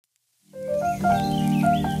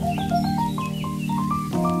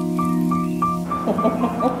Hi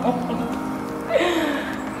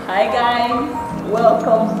guys,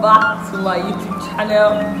 welcome back to my YouTube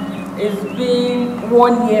channel. It's been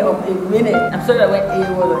 1 year of a minute. I'm sorry I went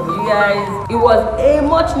AWOL on you guys. It was a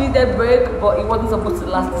much needed break, but it wasn't supposed to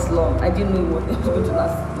last this long. I didn't know it was going to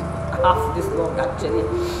last half this long actually.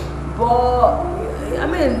 But I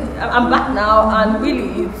mean, I'm back now, and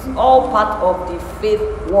really it's all part of the faith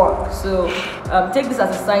work. So take this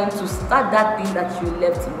as a sign to start that thing that you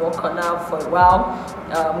left in one corner for a while.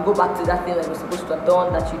 Go back to that thing that you're supposed to have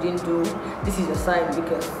done that you didn't do. This is your sign,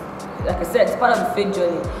 because like I said, it's part of the faith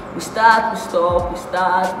journey. We start, we stop, we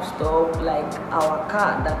start, we stop, like our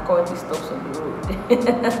car that currently stops on the road.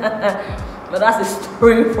 But that's a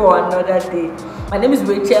story for another day. My name is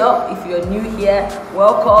Rachel. If you're new here,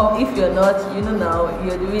 welcome. If you're not, you know now,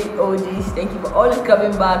 you're the real OGs. Thank you for always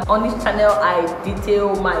coming back. On this channel, I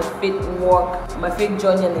detail my faith work, my faith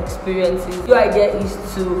journey and experiences. Your idea is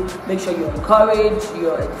to make sure you're encouraged,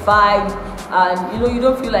 you're edified, and you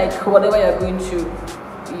don't feel like whatever you're going through,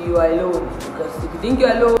 you are alone. Because if you think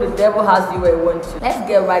you're alone, the devil has you where he wants you. Let's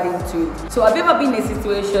get right into it. So have you ever been in a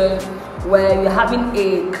situation where you're having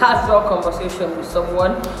a casual conversation with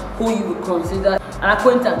someone who you would consider an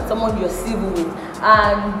acquaintance, someone you're civil with,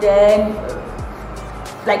 and then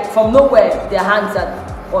like from nowhere their hands are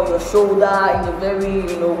on your shoulder in a very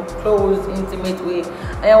close, intimate way,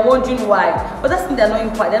 and you're wondering why? But that's the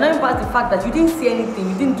annoying part. The annoying part is the fact that you didn't say anything,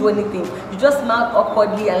 you didn't do anything, you just smiled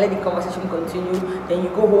awkwardly and let the conversation continue. Then you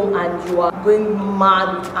go home and you are going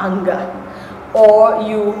mad with anger, or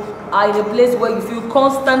you are in a place where you feel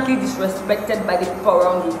constantly disrespected by the people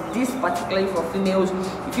around you. This particularly for females,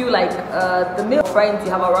 you feel like the male friends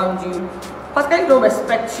you have around you particularly don't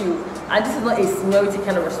respect you, and this is not a seniority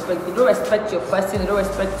kind of respect. They don't respect your person, they don't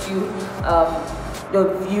respect you,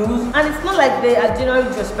 your views, and it's not like they are generally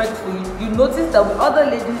disrespectful. You notice that with other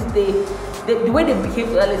ladies, the way they behave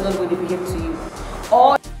to others is not the way they behave to you.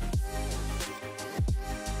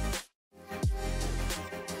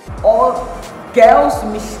 Or girls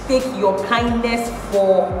mistake your kindness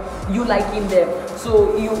for you liking them.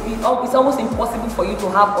 So it's almost impossible for you to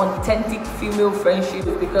have authentic female friendships,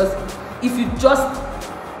 because if you just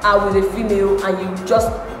are with a female and you just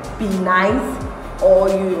be nice, or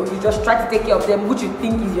you just try to take care of them, which you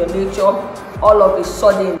think is your nature, all of a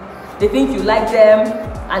sudden they think you like them,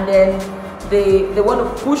 and then they want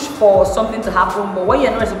to push for something to happen. But when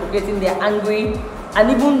you're not reciprocating, they're angry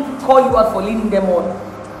and even call you out for leading them on.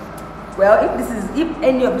 Well, if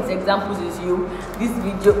any of these examples is you, this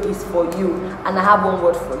video is for you, and I have one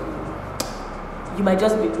word for you. You might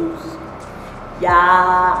just be loose.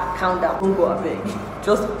 Yeah, calm down, don't go away.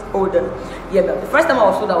 Just hold on. Yeah, but the first time I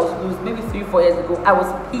was told I was loose, maybe 3-4 years ago, I was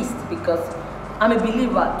pissed because I'm a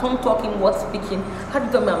believer. Tongue talking, word speaking. How do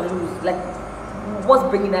you tell me I'm loose? Like, what's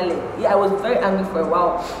bringing that leg? Yeah, I was very angry for a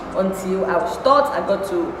while until I was taught, I got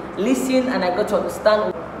to listen, and I got to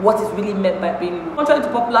understand what is really meant by being loose. Contrary to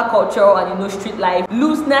popular culture and street life,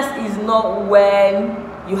 looseness is not when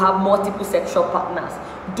you have multiple sexual partners.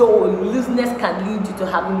 Though looseness can lead you to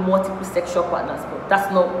having multiple sexual partners, but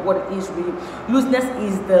that's not what it is really. Looseness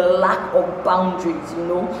is the lack of boundaries.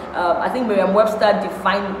 I think Merriam-Webster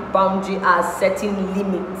defined boundary as setting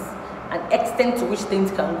limits, an extent to which things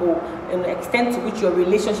can go, and an extent to which your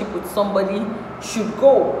relationship with somebody should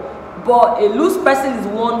go. But a loose person is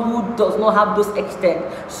one who does not have those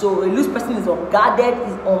extents. So a loose person is unguarded,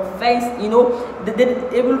 is unfenced.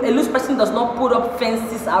 A loose person does not put up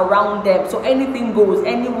fences around them, so anything goes,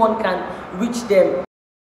 anyone can reach them.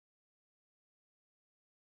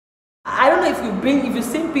 I don't know if you've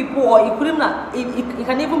seen people, or it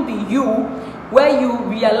can even be you, where you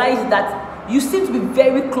realize that you seem to be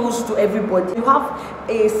very close to everybody. You have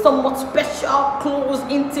a somewhat special, close,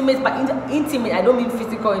 intimate. By intimate, I don't mean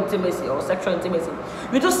physical intimacy or sexual intimacy.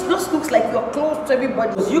 You just looks like you're close to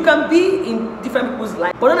everybody. You can be in different people's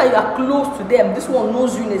lives, but not that you are close to them. This one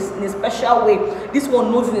knows you in a special way. This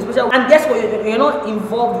one knows you in a special way. And guess what? You're not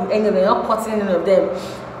involved with any of them. You're not cutting any of them.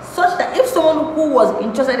 Such that if someone who was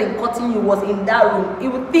interested in cutting you was in that room, he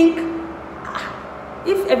would think,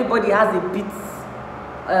 if everybody has a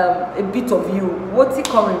bit of you, what's it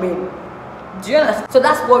can remain? Do you understand? So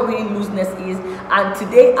that's what really looseness is. And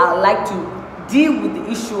today I'd like to deal with the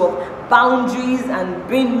issue of boundaries and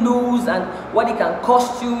being loose and what it can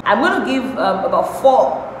cost you. I'm going to give about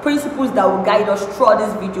 4 principles that will guide us throughout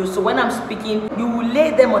this video. So when I'm speaking, you will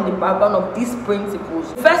lay them on the background of these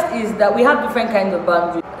principles. First is that we have different kinds of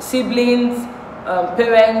boundaries. Siblings,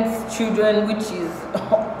 parents, children, which is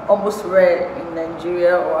almost rare in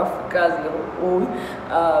Nigeria or Africa as a whole.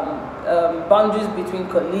 Boundaries between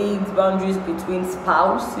colleagues, boundaries between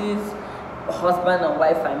spouses, husband and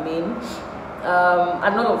wife,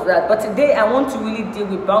 and all of that. But today I want to really deal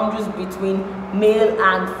with boundaries between male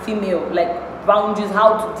and female, like boundaries,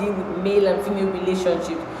 how to deal with male and female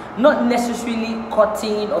relationships, not necessarily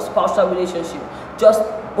courting or spousal relationship, just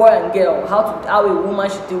boy and girl, how a woman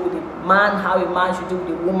should deal with a man, how a man should deal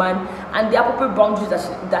with a woman, and the appropriate boundaries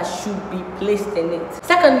that should be placed in it.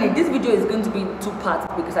 Secondly, this video is going to be in 2 parts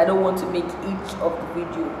because I don't want to make each of the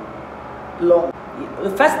video long.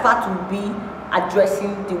 The first part will be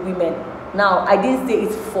addressing the women. Now, I didn't say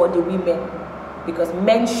it's for the women because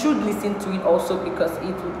men should listen to it also, because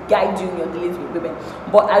it will guide you in your dealings with women.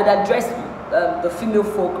 But I would address the female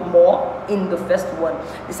folk more in the first one.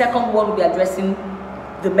 The second one will be addressing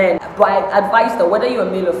the men. But I advise that whether you're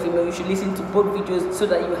male or female, you should listen to both videos so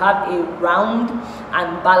that you have a round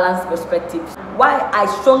and balanced perspective. Why I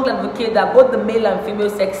strongly advocate that both the male and female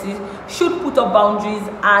sexes should put up boundaries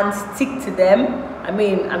and stick to them. I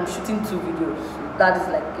mean, I'm shooting 2 videos. That is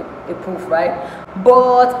like a proof, right?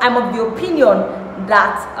 But I'm of the opinion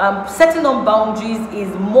that setting on boundaries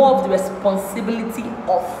is more of the responsibility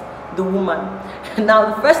of the woman.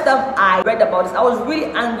 Now, the first time I read about this, I was really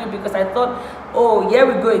angry because I thought, oh, here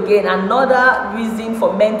we go again, another reason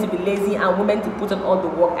for men to be lazy and women to put on all the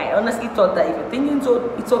work. I honestly thought that if you're thinking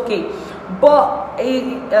so, it's okay. But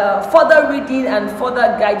further reading and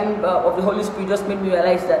further guiding of the Holy Spirit just made me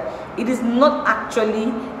realize that it is not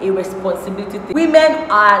actually a responsibility thing. Women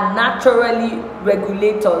are naturally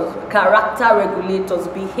regulators, character regulators,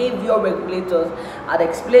 behavior regulators. I'd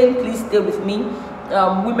explain, please stay with me.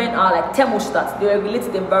 Women are like thermostats. They regulate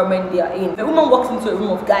the environment they are in. If a woman walks into a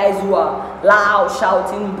room of guys who are loud,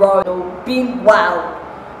 shouting, bro, being wild,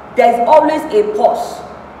 there's always a pause.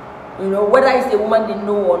 Whether it's a woman they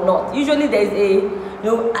know or not. Usually there's a,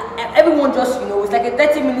 everyone just, it's like a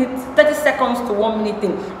 30 seconds to 1 minute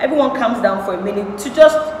thing. Everyone calms down for a minute to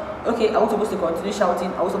just, okay, are we supposed to continue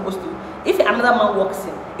shouting? Are we supposed to? If another man walks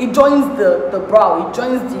in, it joins the brawl, it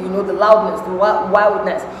joins the, the loudness, the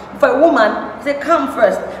wildness. For a woman, say calm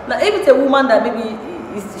first. Now, if it's a woman that maybe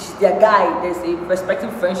is their guy, there's a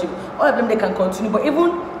respectful friendship, all of them they can continue. But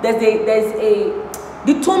even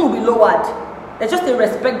the tone will be lowered. There's just a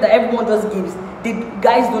respect that everyone just gives. The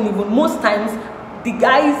guys don't even, most times, the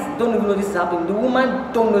guys don't even know this is happening. The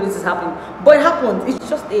woman don't know this is happening. But it happens. It's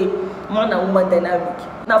just a man and woman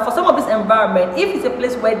dynamic. Now, for some of this environment, if it's a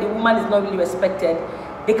place where the woman is not really respected,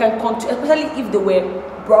 they can continue, especially if they were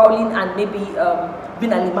brawling and maybe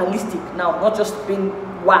being animalistic. Now, not just being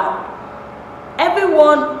wild.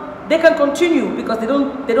 Everyone, they can continue because they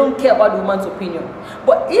don't care about the woman's opinion.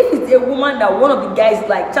 But if it's a woman that one of the guys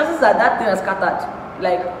like, chances are that thing has scattered.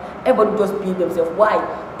 Like, everybody just behave themselves. Why?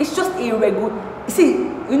 It's just a regular. See,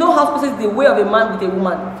 how supposed the way of a man with a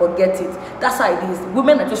woman? Forget it. That's how it is.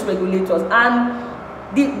 Women are just regulators, and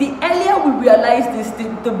the earlier we realize this,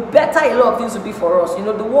 the better a lot of things will be for us.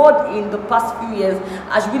 The world in the past few years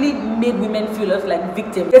has really made women feel like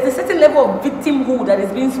victims. There's a certain level of victimhood that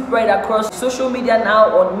is being spread across social media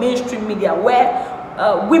now, or mainstream media, where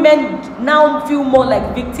women now feel more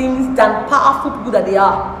like victims than powerful people that they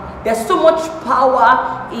are. There's so much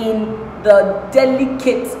power in the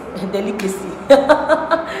delicacy.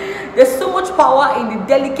 There's so much power in the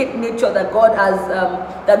delicate nature that God has,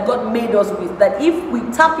 that God made us with, that if we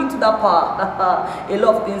tap into that power, a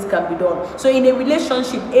lot of things can be done. So in a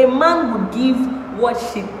relationship, a man would give what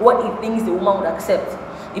he thinks the woman would accept.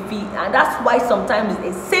 And that's why sometimes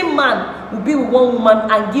a same man will be with one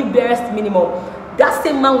woman and give barest minimum. That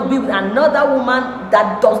same man will be with another woman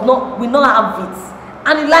that will not have it,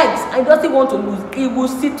 and he likes and he doesn't want to lose. He will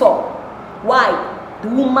sit up. Why? The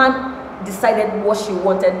woman decided what she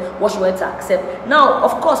wanted to accept. Now,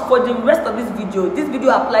 of course, for the rest of this video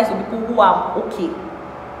applies to people who are okay,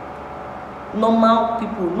 normal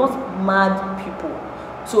people, not mad people.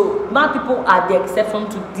 So mad people are the exception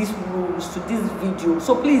to these rules, to this video.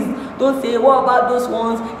 So please don't say, what about those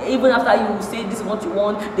ones? Even after you say this is what you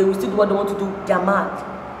want, they will still do what they want to do. They're mad.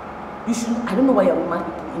 You should. I don't know why you're with mad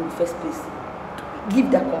people in the first place.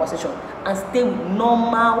 Leave that conversation and stay with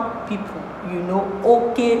normal people.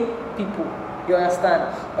 Okay people. You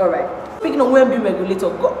understand? All right. Speaking of women being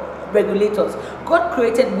regulators, God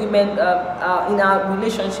created women in our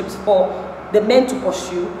relationships for the men to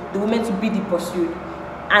pursue, the women to be the pursued.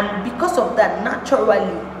 And because of that, naturally,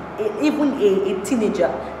 even a teenager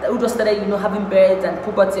that who just started, having birds and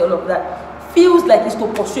puberty, all of that, feels like it's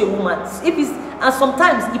to pursue a woman. And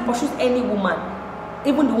sometimes he pursues any woman,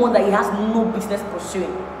 even the one that he has no business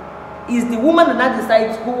pursuing. Is the woman that now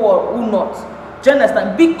decides who or who not. Do you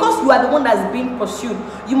understand? Because you are the one that's being pursued,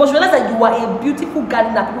 you must realize that you are a beautiful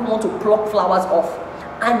garden that people want to pluck flowers off,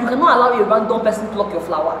 and you cannot allow a random person to pluck your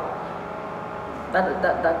flower.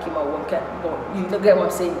 that came out one cat, but you get what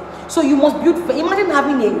I'm saying. So you must build. Imagine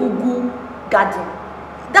having a ugu garden.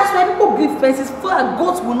 That's why people build fences so that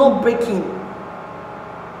goats will not break in.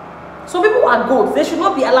 Some people are goats, they should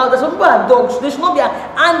not be allowed. Some people are dogs, they should not be.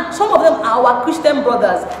 And some of them are our Christian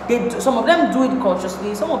brothers. Some of them do it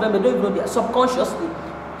consciously, some of them they don't even know, they are subconsciously.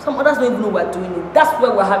 Some others don't even know we're doing it. That's why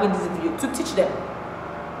we're having this video, to teach them.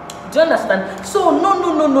 Do you understand? So no.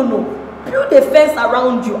 Build a fence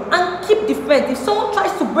around you and keep the fence. If someone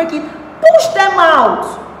tries to break it, push them out.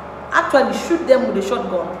 Actually, shoot them with a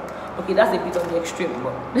shotgun. Okay, that's a bit on the extreme,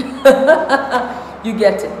 but you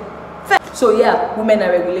get it. So yeah, women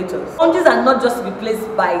are regulators. Boundaries are not just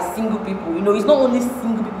replaced by single people. You know, it's not only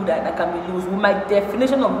single people that can be loose. With my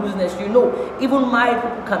definition of looseness, you know, even married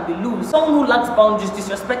people can be loose. Someone who lacks boundaries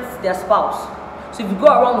disrespects their spouse. So if you go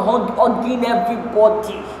around hugging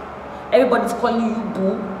everybody, everybody's calling you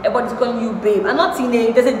boo, everybody's calling you babe. And not in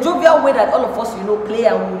there's a jovial way that all of us, you know, play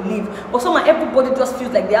and will live. But somehow everybody just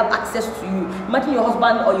feels like they have access to you. Imagine your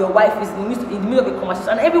husband or your wife is in the middle of a conversation,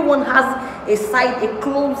 and everyone has a side, a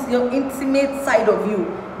close, you know, intimate side of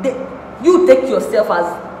you. You take yourself as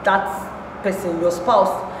that person. Your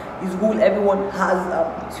spouse is who everyone has.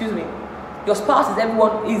 Your spouse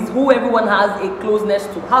is who everyone has a closeness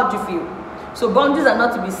to. How do you feel? So boundaries are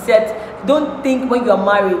not to be set. Don't think when you are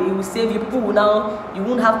married it will save you. People will now, you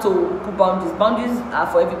won't have to put boundaries. Boundaries are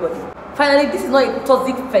for everybody. Finally, this is not a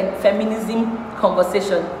toxic feminism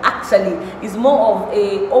conversation. Actually, it's more of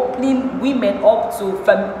a opening women up to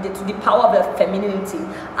the power of their femininity,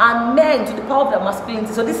 and men to the power of their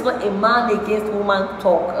masculinity. So this is not a man against woman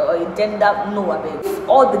talk or a gender. No, I beg. If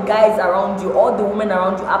all the guys around you, all the women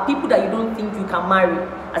around you are people that you don't think you can marry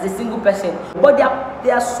as a single person, but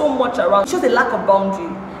there are so much around. It shows a lack of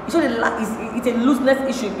boundary. It's a looseness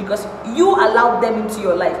issue because you allow them into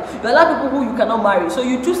your life. You allow people who you cannot marry. So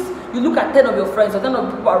you look at 10 of your friends or 10 of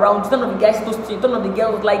the people around you, 10 of the guys close to you, 10 of the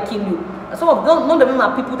girls liking you. And none of them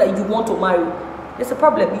are people that you want to marry. There's a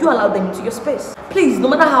problem. You allow them into your space. Please, no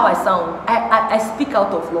matter how I sound, I speak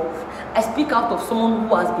out of love. I speak out of someone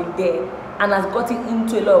who has been there and has gotten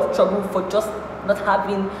into a lot of trouble for just not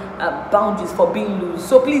having boundaries, for being loose.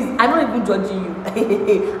 So please, I'm not even judging you.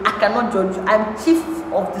 I cannot judge you. I'm chief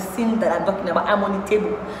of the sin that I'm talking about. I'm on the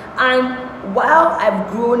table, and while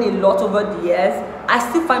I've grown a lot over the years, I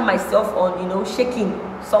still find myself on, you know, shaking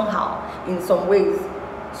somehow in some ways.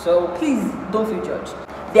 So please don't feel judged.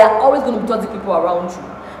 There are always going to be toxic people around you.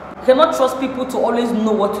 You cannot trust people to always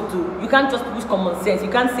know what to do. You can't trust people's common sense.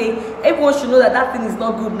 You can't say everyone should know that thing is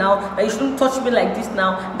not good now, that you shouldn't touch me like this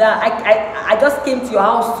now, that I just came to your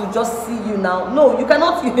house to just see you now. No, you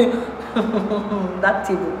cannot. That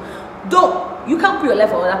table. You can't put your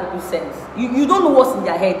life on other people's sense. You don't know what's in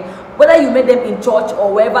their head. Whether you met them in church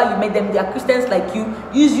or wherever you met them, they are Christians like you.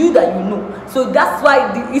 It's you that you know. So that's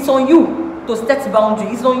why it's on you to set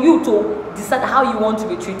boundaries. It's on you to decide how you want to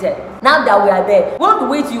be treated. Now that we are there, one of the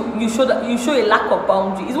ways you show a lack of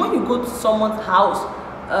boundary is when you go to someone's house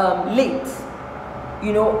late.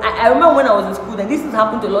 You know, I remember when I was in school, and this has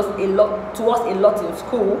happened to us a lot in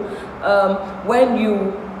school. When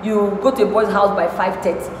you go to a boy's house by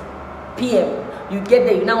 5:30 p.m. You get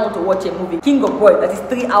there, you now want to watch a movie. King of Boys, that is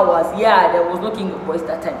 3 hours. Yeah, there was no King of Boys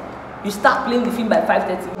that time. You start playing the film by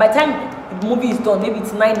 5:30. By the time the movie is done, maybe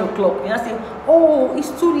it's 9 o'clock. You say, oh,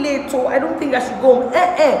 it's too late, so I don't think I should go home.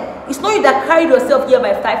 It's not you that carried yourself here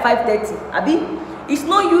by 5:30. Abi? It's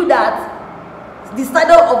not you that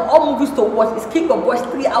decided of all movies to watch. It's King of Boys,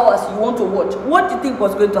 3 hours you want to watch. What do you think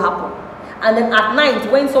was going to happen? And then at night,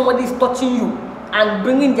 when somebody is touching you and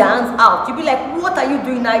bringing their hands out, you'll be like, what are you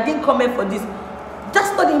doing? I didn't come here for this.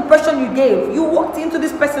 Just not the impression you gave. You walked into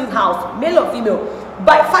this person's house, male or female,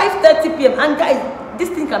 by 5:30 p.m. And guys, this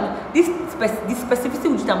specificity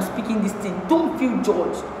which I'm speaking, this thing, don't feel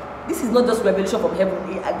judged. This is not just revelation from heaven.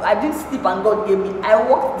 I didn't sleep and God gave me. I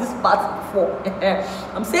walked this path before.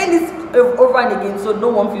 I'm saying this over and again so no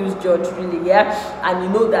one feels judged, really, yeah? And you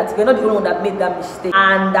know that you're not the only one that made that mistake,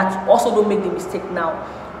 and that also don't make the mistake now.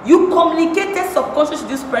 You communicated subconsciously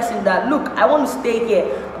to this person that, look, I want to stay here,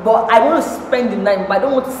 but I want to spend the night, but I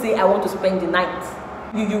don't want to say I want to spend the night.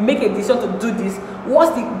 You make a decision to do this.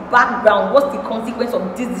 What's the background? What's the consequence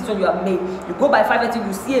of this decision you have made? You go by 5:30,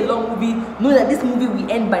 you see a long movie, know that this movie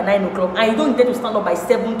will end by 9 o'clock, and you don't intend to stand up by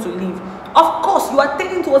 7 to leave. Of course, you are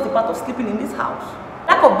tending towards the path of sleeping in this house.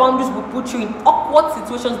 That lack of boundaries will put you in awkward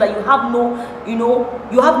situations that you have no,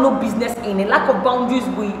 you have no business in. A lack of boundaries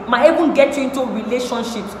might even get you into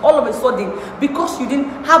relationships all of a sudden, because you didn't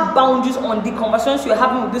have boundaries on the conversations you're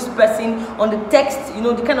having with this person, on the text,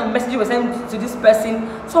 the kind of message you were sending to this person.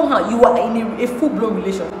 Somehow you are in a full-blown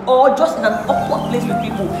relationship, or just in an awkward place with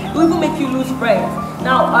people. It will even make you lose friends.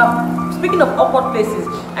 Now, speaking of awkward places,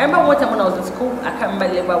 I remember one time when I was in school, I can't remember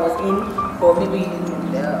the level I was in, or maybe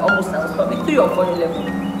I was probably 3 or 4 level,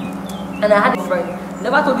 and I had a friend.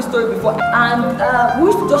 Never told this story before, and we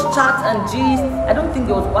used to just chat and gist. I don't think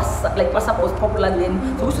there was WhatsApp, like WhatsApp was popular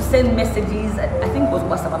then, so we used to send messages. I think it was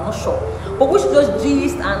WhatsApp, I'm not sure, but we used to just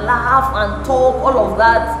gist and laugh and talk, all of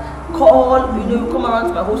that. Call, you come around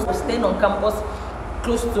to my hostel, staying on campus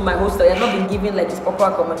close to my hostel. I had not been given like this proper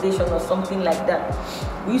accommodation or something like that.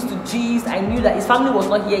 We used to gist. I knew that his family was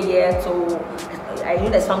not here yet, so I knew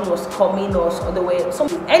that his family was coming or other way.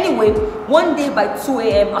 Anyway, one day by 2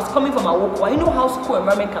 a.m. I was coming from Awoko. You know how school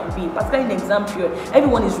environment can be, particularly in the exam period.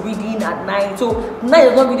 Everyone is reading at night, so night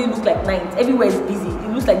does not really look like night. Everywhere is busy. It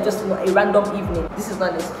looks like just a random evening. This is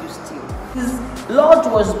not an excuse still. His lodge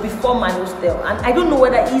was before my hostel, and I don't know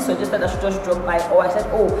whether he suggested I should just drop by, or I said,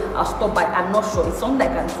 oh, I'll stop by. I'm not sure. It's something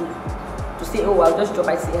I can do, to say, oh, I'll just drop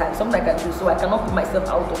by, say hi. It's something I can do, so I cannot put myself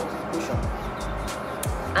out of the situation.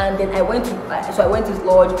 And then I went to his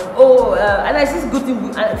lodge. And I see this good thing.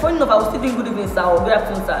 And funny enough, I was still doing good evening, sir, or good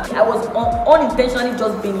afternoon, sir. I was unintentionally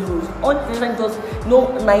just being rude, unintentionally just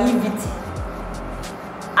naivety.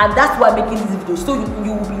 And that's why I'm making this video, so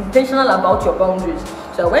you will be intentional about your boundaries.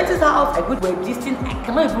 So I went to his house. I could wear this thing. I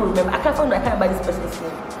cannot even remember. I can't remember this person's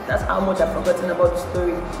name. That's how much I've forgotten about the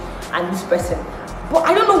story and this person. But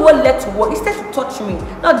I don't know what led to what. He started to touch me.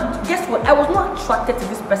 Now, guess what? I was not attracted to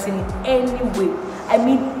this person in any way. I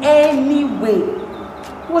mean, any way.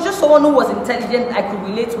 He was just someone who was intelligent. I could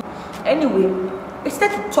relate to. Anyway, he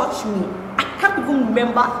started to touch me. I can't even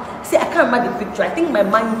remember. See, I can't remember the picture. I think my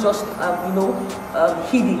mind just,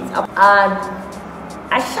 hid it. And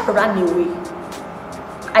I just ran away.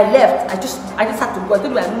 I left. I just had to go. I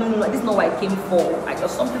told him, no, this is not what I came for. I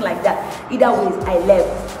just something like that. Either ways, I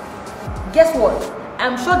left. Guess what?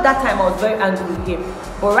 I'm sure that time I was very angry with him.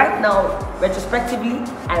 But right now, retrospectively,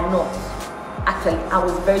 I'm not. Actually, I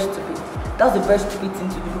was very stupid. That was a very stupid thing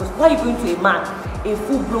to do, because why are you going to a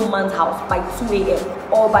full-blown man's house by 2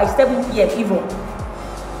 a.m. or by 7 p.m. even?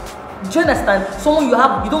 Do you understand? Someone you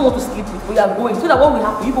don't want to sleep with, but you are going. So that what will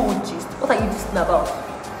happen? You go with gist. What are you gisting about?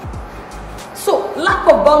 So lack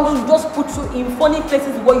of boundaries just puts you in funny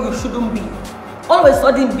places where you shouldn't be. All of a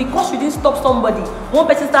sudden, because you didn't stop somebody, one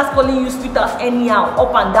person starts calling you sweetheart anyhow,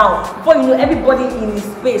 up and down. Before you know, everybody in his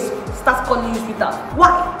space starts calling you sweetheart.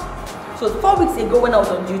 Why? So 4 weeks ago when I was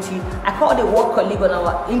on duty, I called a work colleague on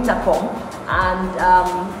our intercom, and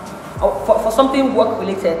for something work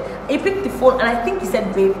related. He picked the phone and I think he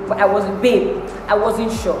said babe, but I wasn't babe. I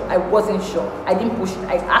wasn't sure. I didn't push it.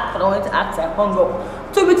 I asked what I wanted to ask. I hung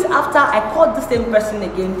up. 2 weeks after, I called the same person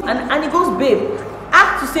again, and he goes babe. I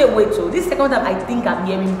have to say wait. So this second time I think I'm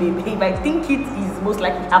hearing babe. If I think it is most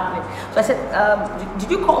likely happening. So I said,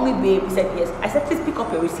 did you call me babe? He said yes. I said please pick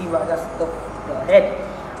up your receiver. That's the head.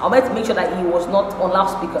 I wanted to make sure that he was not on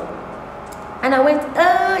loudspeaker. And I went,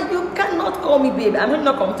 you cannot call me babe. I'm really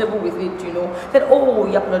not comfortable with it, Said, oh,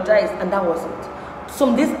 you apologized, and that was it.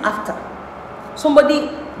 Some days after, somebody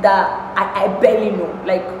that I barely know,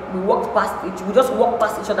 like we just walked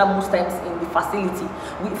past each other most times in the facility.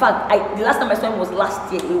 In fact, the last time I saw him was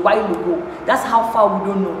last year, a while ago. That's how far we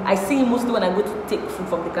don't know. I see him mostly when I go to take food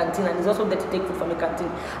from the canteen, and he's also there to take food from the canteen.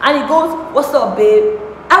 And he goes, what's up, babe?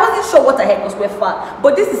 I wasn't sure what I heard because we're far,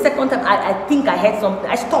 but this is the second time I think I heard something.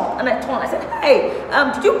 I stopped and I turned. I said, hey,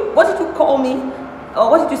 what did you call me? Or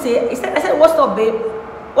what did you say? I said, what's up, babe?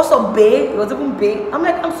 What's up, babe? It was even babe. I'm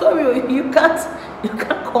like, I'm sorry, you can't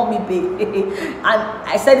call me babe. And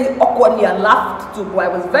I said it awkwardly and laughed too, but I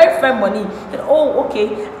was very firm on it. I said, oh,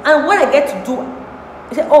 okay. And what I get to do,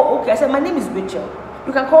 he said, oh, okay. I said, my name is Rachel.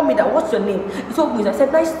 You can call me that. What's your name? He told me. I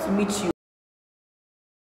said, nice to meet you.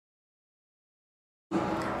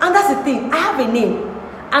 And that's the thing, I have a name.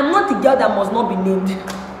 I'm not the girl that must not be named.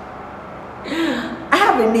 I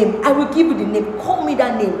have a name. I will give you the name. Call me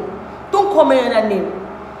that name. Don't call me another name.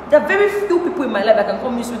 There are very few people in my life that can call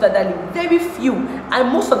me sweetheart darling. Very few. And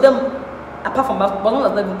most of them, apart from but one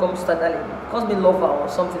does not even call me sweetheart darling. Calls me lover or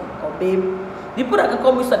something, or babe. The people that can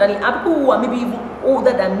call me sweetheart darling are people who are maybe even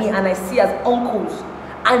older than me and I see as uncles.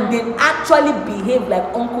 And they actually behave like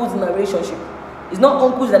uncles in a relationship. It's not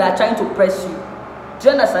uncles that are trying to press you. Do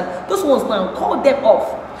you understand? Those ones now, call them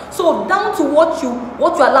off. So down to what you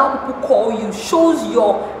allow people call you shows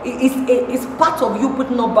it's part of you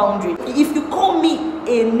putting up boundaries. If you call me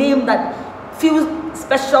a name that feels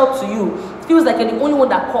special to you, feels like you're the only one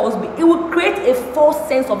that calls me, it will create a false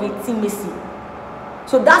sense of intimacy.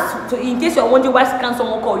 So that's, so in case you're wondering why can't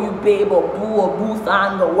someone call you babe or boo or boo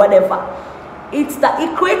thang or whatever, it's that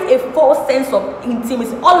it creates a false sense of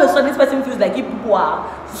intimacy. All of a sudden this person feels like you people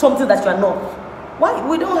are something that you're not. Why?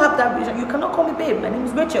 We don't have that relation. You cannot call me babe. My name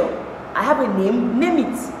is Rachel. I have a name, name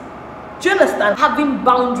it. Do you understand? Having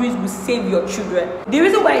boundaries will save your children. The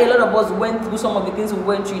reason why a lot of us went through some of the things we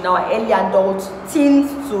went through in our early adult,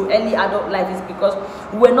 teens to early adult life is because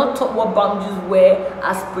we were not taught what boundaries were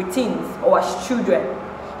as preteens or as children.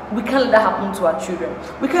 We can't let that happen to our children.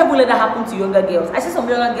 We can't even let that happen to younger girls. I see some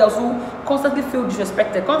younger girls who constantly feel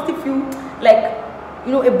disrespected, constantly feel like,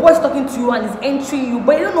 you know, a boy's talking to you and is entering you,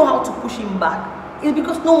 but you don't know how to push him back. It's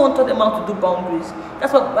because no one taught them how to do boundaries.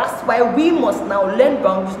 That's why we must now learn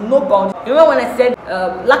boundaries, no boundaries. Remember when I said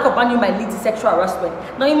lack of boundary might lead to sexual harassment?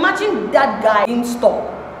 Now imagine that guy didn't stop,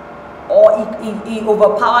 or he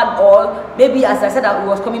overpowered, or maybe as I said that it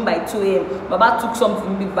was coming by 2 a.m. Baba took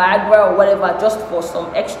something, maybe Viagra or whatever, just for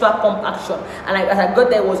some extra pump action, and as I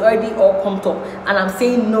got there it was already all pumped up, and I'm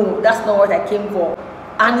saying no, that's not what I came for.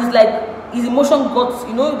 And it's like his emotion got,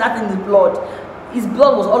 you know, that in his blood. His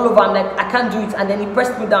blood was all over. I'm like, I can't do it. And then he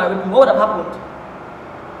pressed me down and ripped me. What would have happened?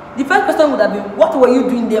 The first question would have been, what were you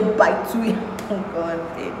doing there by 2 a.m.? Oh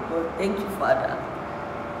God, thank you, Father.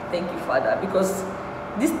 Thank you, Father. Because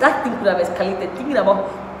that thing could have escalated. Thinking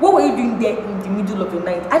about, what were you doing there in the middle of the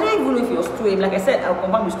night? I don't even know if it was 2 a.m. Like I said, I'll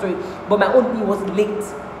confirm the story. But my own, it was late.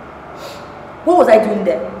 What was I doing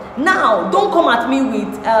there? Now, don't come at me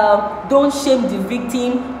with, don't shame the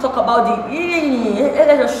victim. Talk about the,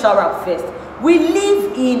 let's just shut up first. We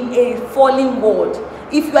live in a fallen world.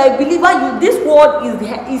 If you are a believer, this world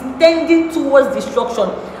is tending towards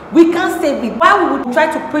destruction. We can't save it. Why we would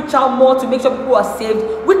try to preach out more to make sure people are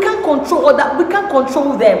saved? We can't control all that. We can't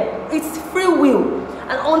control them. It's free will.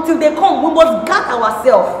 And until they come, we must guard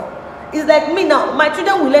ourselves. It's like me now. My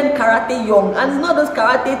children will learn karate young, and it's not those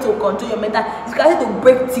karate to control your mental. It's karate to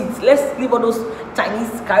break teeth. Let's leave all those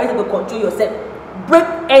Chinese karate to control yourself. Break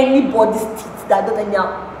anybody's teeth that don't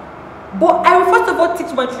anyhow. But I will first of all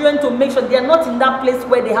teach my children to make sure they are not in that place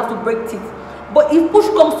where they have to break teeth. But if push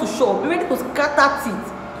comes to shove, be ready to scatter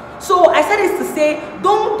teeth. So I said this to say,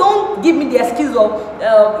 don't give me the excuse of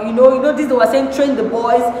you know this they were saying train the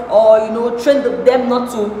boys, or train them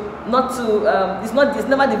not to it's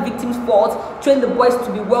never the victim's fault. Train the boys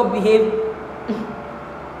to be well behaved.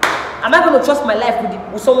 Am I going to trust my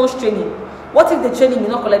life with someone's training? What if the training is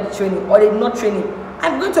not collect the training, or they're not training?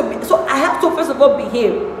 I'm going to be, so I have to first of all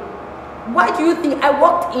behave. Why do you think I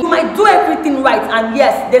walked in? You might do everything right, and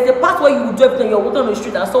yes, there's a part where you do everything, you're walking on the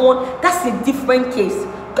street and someone, that's a different case.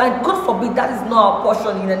 And God forbid that is not our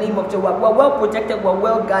portion in the name of Jesus. We're well protected, we're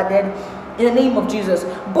well guarded in the name of Jesus.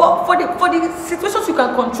 But for the situations you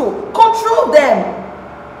can control them.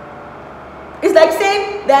 It's like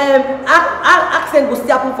saying accident will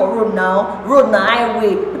still happen for road now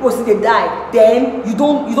highway, people see they die, then you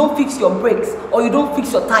don't fix your brakes, or you don't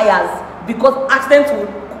fix your tires, because accidents will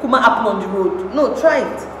happen on the road. No, try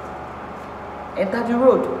it. Enter the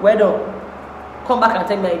road. Well done. Come back and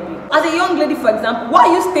tell me how it be. As a young lady, for example, why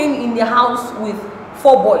are you staying in the house with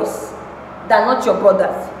 4 boys that are not your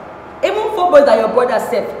brothers? Even 4 boys that are your brothers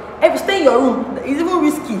safe. If you stay in your room, it's even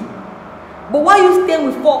risky. But why are you staying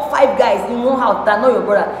with 4 or 5 guys in one house that are not your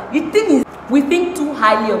brother? The thing is, we think too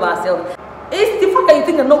highly of ourselves. It's the fact that you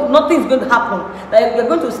think that nothing is going to happen. Like you're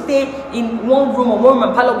going to stay in one room or one room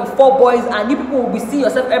and parlor with 4 boys, and you people will be seeing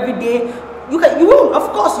yourself every day. You won't,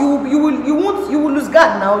 of course, you will lose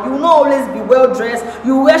guard now. You will not always be well dressed.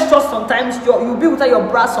 You will wear shorts sometimes. You'll be without your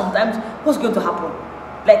bra sometimes. What's going to happen?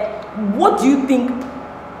 Like, what do you think?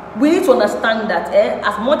 We need to understand that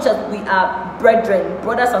as much as we are brethren,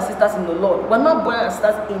 brothers and sisters in the Lord, we're not brothers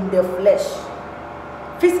and sisters in the flesh.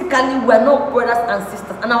 Physically, we're not brothers and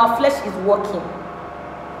sisters, and our flesh is working.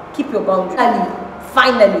 Keep your boundaries.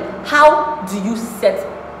 Finally, how do you set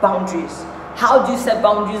boundaries? How do you set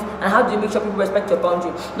boundaries, and how do you make sure people respect your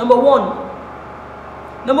boundaries? Number one,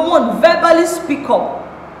 verbally speak up.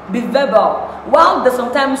 Be verbal. While there's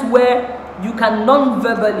sometimes where you can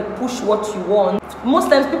non-verbally push what you want, most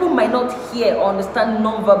times people might not hear or understand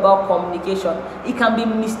non-verbal communication. It can be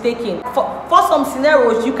mistaken. For some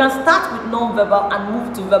scenarios, you can start with non-verbal and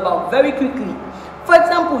move to verbal very quickly. For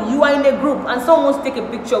example, you are in a group and someone wants to take a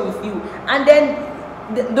picture with you, and then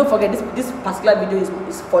don't forget this particular video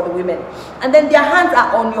is for the women, and then their hands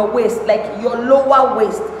are on your waist, like your lower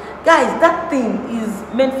waist. Guys, that thing is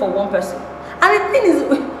meant for one person. And the thing is,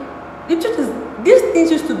 the truth is, these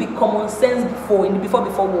things used to be common sense before, in the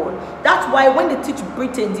before world. That's why when they teach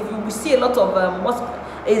Britons, if you will see a lot of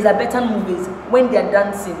Elizabethan movies, when they are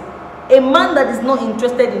dancing, a man that is not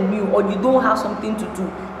interested in you, or you don't have something to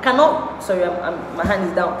do, cannot. Sorry, my hand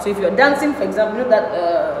is down. So if you're dancing, for example, you know that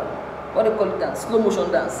what do you call it, dance, slow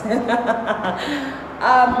motion dance. A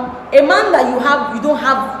man that you don't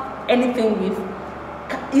have anything with,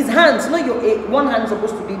 his hands, you know, one hand is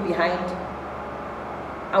supposed to be behind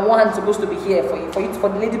and one hand is supposed to be here for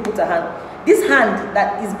the lady put her hand. This hand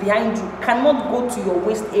that is behind you cannot go to your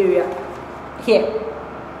waist area here.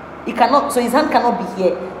 It cannot. So his hand cannot be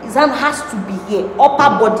here. His hand has to be here, upper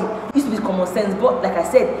body. It used to be common sense, but like I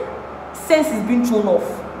said, sense is being thrown off.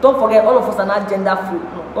 Don't forget, all of us are not gender free.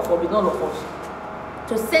 No, God forbid, all of us.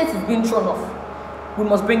 So sense is being thrown off. We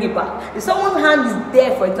must bring it back. If someone's hand is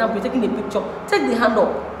there, for example, you're taking a picture, take the hand up.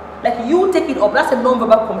 Like you take it up. That's a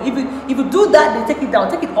non-verbal comment. If you do that, they take it down.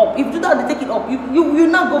 Take it up. If you do that, they take it up. You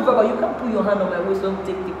now go verbal. You can't put your hand on my waist when we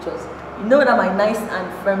take pictures. You know that my nice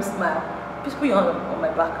and firm smile. Please put your hand on my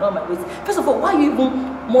back, not on my waist. First of all, why you even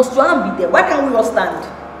must your hand be there? Why can't we all stand?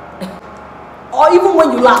 Or even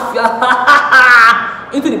when you laugh,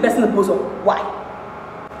 you're into the person's bosom. Why?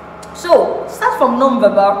 So start from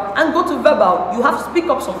non-verbal and go to verbal. You have to speak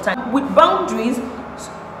up sometimes. With boundaries,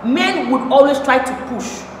 men would always try to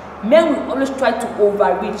push. Men will always try to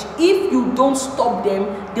overreach. If you don't stop them,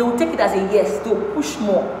 they will take it as a yes. They'll push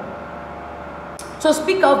more. So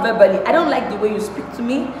speak out verbally. I don't like the way you speak to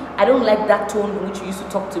me. I don't like that tone in which you used to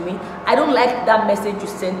talk to me. I don't like that message you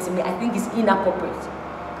sent to me. I think it's inappropriate.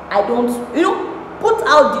 I don't, put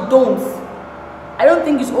out the don'ts. I don't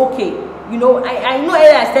think it's okay. I know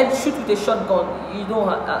earlier I said shoot with a shotgun.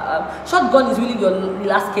 Shotgun is really your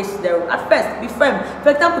last case there. At first, be firm.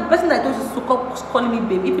 For example, the person that told you to stop calling me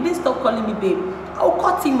babe, if you didn't stop calling me babe, I'll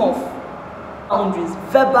cut him off. Boundaries,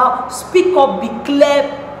 verbal, speak up, be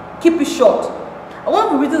clear, keep it short. And one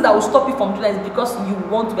of the reasons that will stop you from doing that is because you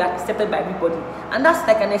want to be accepted by everybody, and that's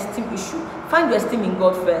like an esteem issue. Find your esteem in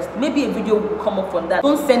God first. Maybe a video will come up on that.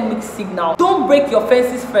 Don't send mixed signal. Don't break your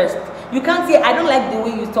fences first. You can't say I don't like the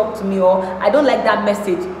way you talk to me, or I don't like that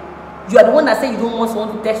message. You are the one that said you don't want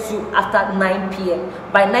someone to text you after 9 p.m.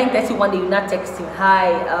 By 9:30 one day you're not texting,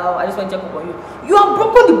 hi, I just want to check up on you. You have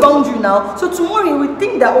broken the boundary now. So tomorrow you will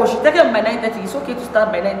think that, oh, she texted me by 9:30. It's okay to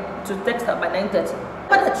start to text her by 9:30.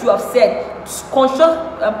 But that you have said,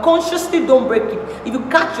 consciously don't break it. If you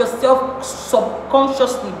catch yourself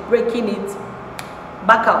subconsciously breaking it,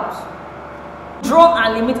 back out. Draw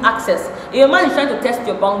and limit access. If a man is trying to test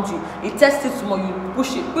your boundary, he tests it small, you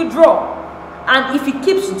push it, withdraw. And if he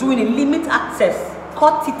keeps doing it, limit access,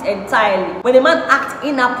 cut it entirely. When a man acts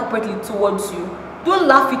inappropriately towards you, don't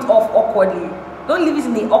laugh it off awkwardly. Don't leave it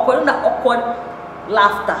in the awkward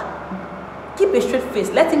laughter. Keep a straight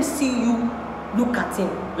face. Let him see you look at him.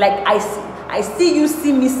 Like I see you,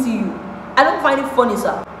 see me, see you. I don't find it funny,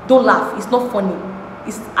 sir. Don't laugh. It's not funny.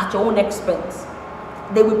 It's at your own expense.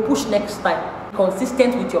 They will push next time.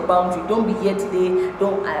 Consistent with your boundary. Don't be here today.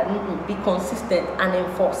 Don't be consistent and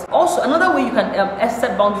enforce. Also, another way you can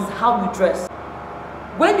set boundaries is how you dress.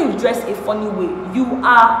 When you dress a funny way,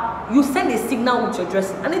 you send a signal with your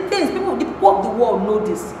dressing. And the thing is, the people of the world know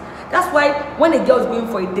this. That's why when a girl is going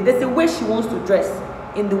for a date, there's a way she wants to dress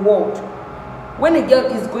in the world. When a girl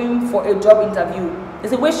is going for a job interview,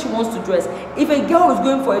 there's a way she wants to dress. If a girl is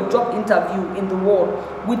going for a job interview in the world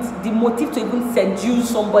with the motive to even seduce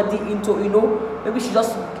somebody into, maybe she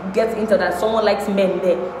just gets into that someone likes men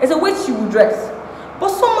there, there's a way she will dress. But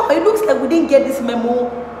somehow it looks like we didn't get this memo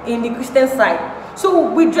in the Christian side. So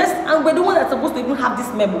we dress and we're the one that's supposed to even have this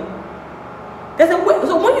memo. There's a way.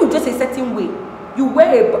 So when you dress a certain way, you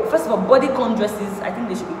wear first of all, bodycon dresses, I think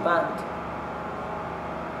they should be banned.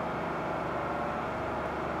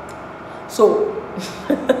 So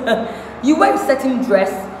you wear a certain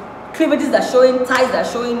dress, cleavages are showing, thighs are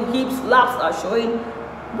showing, hips, laps are showing.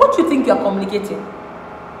 What do you think you are communicating?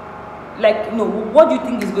 Like, what do you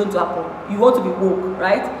think is going to happen? You want to be woke,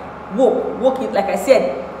 right? Woke it. Like I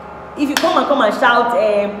said, if you come and shout,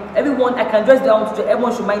 everyone, I can dress down to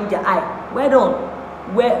everyone should mind their eye. Well done,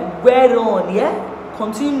 yeah.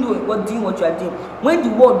 Continue doing what you are doing. When the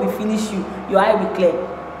world will finish you, your eye will clear.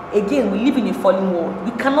 Again, we live in a fallen world.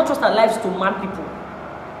 We cannot trust our lives to mad people.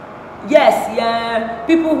 Yes, yeah.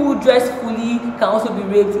 People who dress fully can also be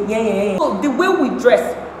raped. Yeah. So the way we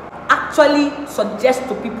dress actually suggests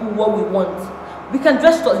to people what we want. We can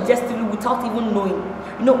dress suggestively without even knowing.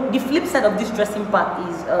 The flip side of this dressing part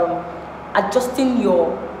is adjusting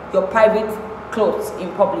your private clothes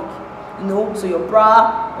in public. So your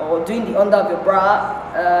bra, or doing the under of your bra,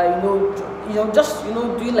 just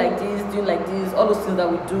doing like this, all those things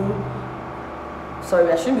that we do.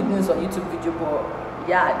 Sorry, I shouldn't be doing this on YouTube video, but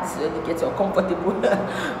yeah, this is where you get your comfortable.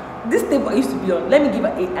 this table I used to be on, let me give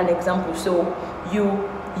an example. So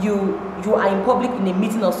you are in public in a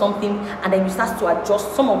meeting or something, and then you start to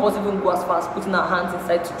adjust. Some of us even go as far as putting our hands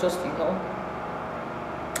inside to just,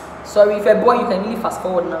 sorry, if you're a boy, you can really fast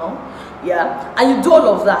forward now. Yeah, and you do all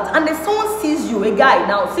of that, and then someone sees you, a guy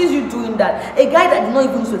now sees you doing that, a guy that did not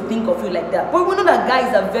even used to think of you like that. But we know that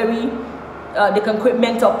guys are very they can create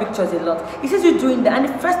mental pictures a lot. He sees you doing that,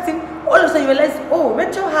 and the first thing, all of a sudden you realize, oh,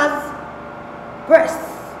 Rachel has breasts.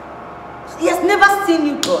 He has never seen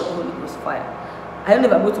you. God, Holy Ghost fire. I don't know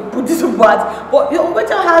if I'm going to put this words, but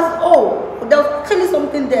Rachel has, oh, there was actually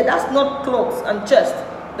something there. That's not clothes and chest.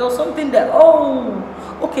 There was something there. Oh,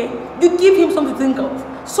 okay. You give him something to think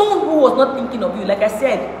of. Someone who was not thinking of you, like I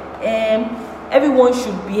said, everyone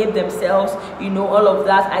should behave themselves, all of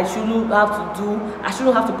that. I shouldn't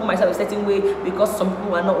have to put myself a certain way because some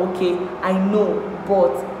people are not okay. I know,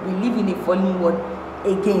 but we live in a fallen world.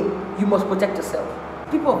 Again, you must protect yourself.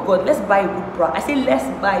 People of God, let's buy a good bra. I say let's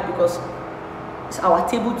buy because it's our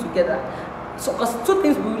table together. So, because two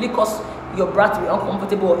things will really cause your bra to be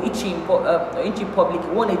uncomfortable or itchy in public.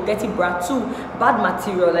 One, a dirty bra. Two, bad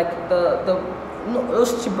material, like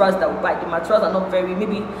those cheap bras that we buy. The materials are not very,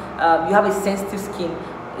 maybe you have a sensitive skin.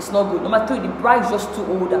 It's not good. Number three, the bra is just too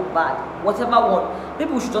old and bad. Whatever one,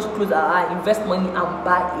 maybe we should just close our eye, invest money, and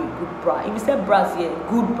buy a good bra. If you say bras here,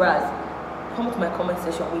 good bras, come to my comment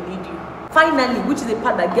section. We need you. Finally, which is a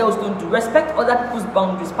part that girls don't do, respect other people's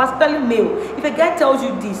boundaries, particularly male. If a guy tells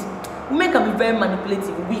you this, women can be very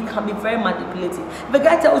manipulative. We can be very manipulative. If a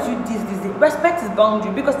guy tells you this, respect his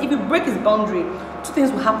boundary, because if you break his boundary, two things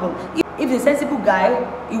will happen. If he's a sensible guy,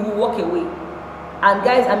 he will walk away. And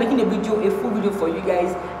guys, I'm making a full video for you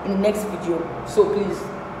guys in the next video. So please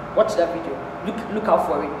watch that video. Look out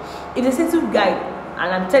for it. If he's a sensible guy,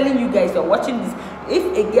 and I'm telling you guys, you're watching this,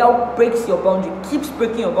 if a girl breaks your boundary, keeps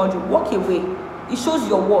breaking your boundary, walk away. It shows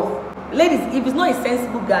your worth. Ladies, if he's not a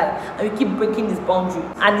sensible guy and you keep breaking his boundary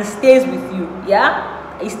and he stays with you,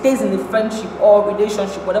 he stays in the friendship or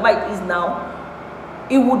relationship, whatever it is now,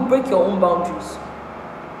 it would break your own boundaries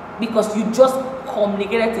because you just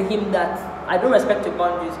communicated to him that I don't respect your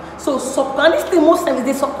boundaries. So subconsciously, most times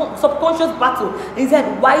it's a subconscious battle. He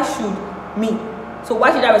said, why should me? So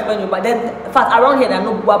why should I respect you? But then, in fact, around here, I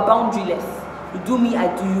know we are boundaryless. You do me,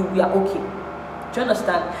 I do you. We are okay. Do you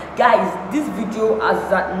understand, guys? This video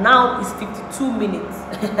as now is 52 minutes.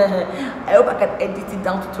 I hope I can edit it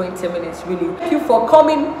down to 20 minutes. Really, thank you for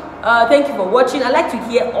coming. Thank you for watching. I'd like to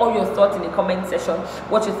hear all your thoughts in the comment section.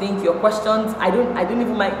 What you think, your questions. I don't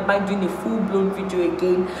even mind doing a full-blown video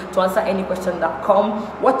again to answer any question that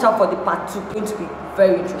come. Watch out for the part 2. It's going to be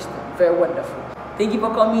very interesting, very wonderful. Thank you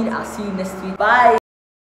for coming. I'll see you next week. Bye.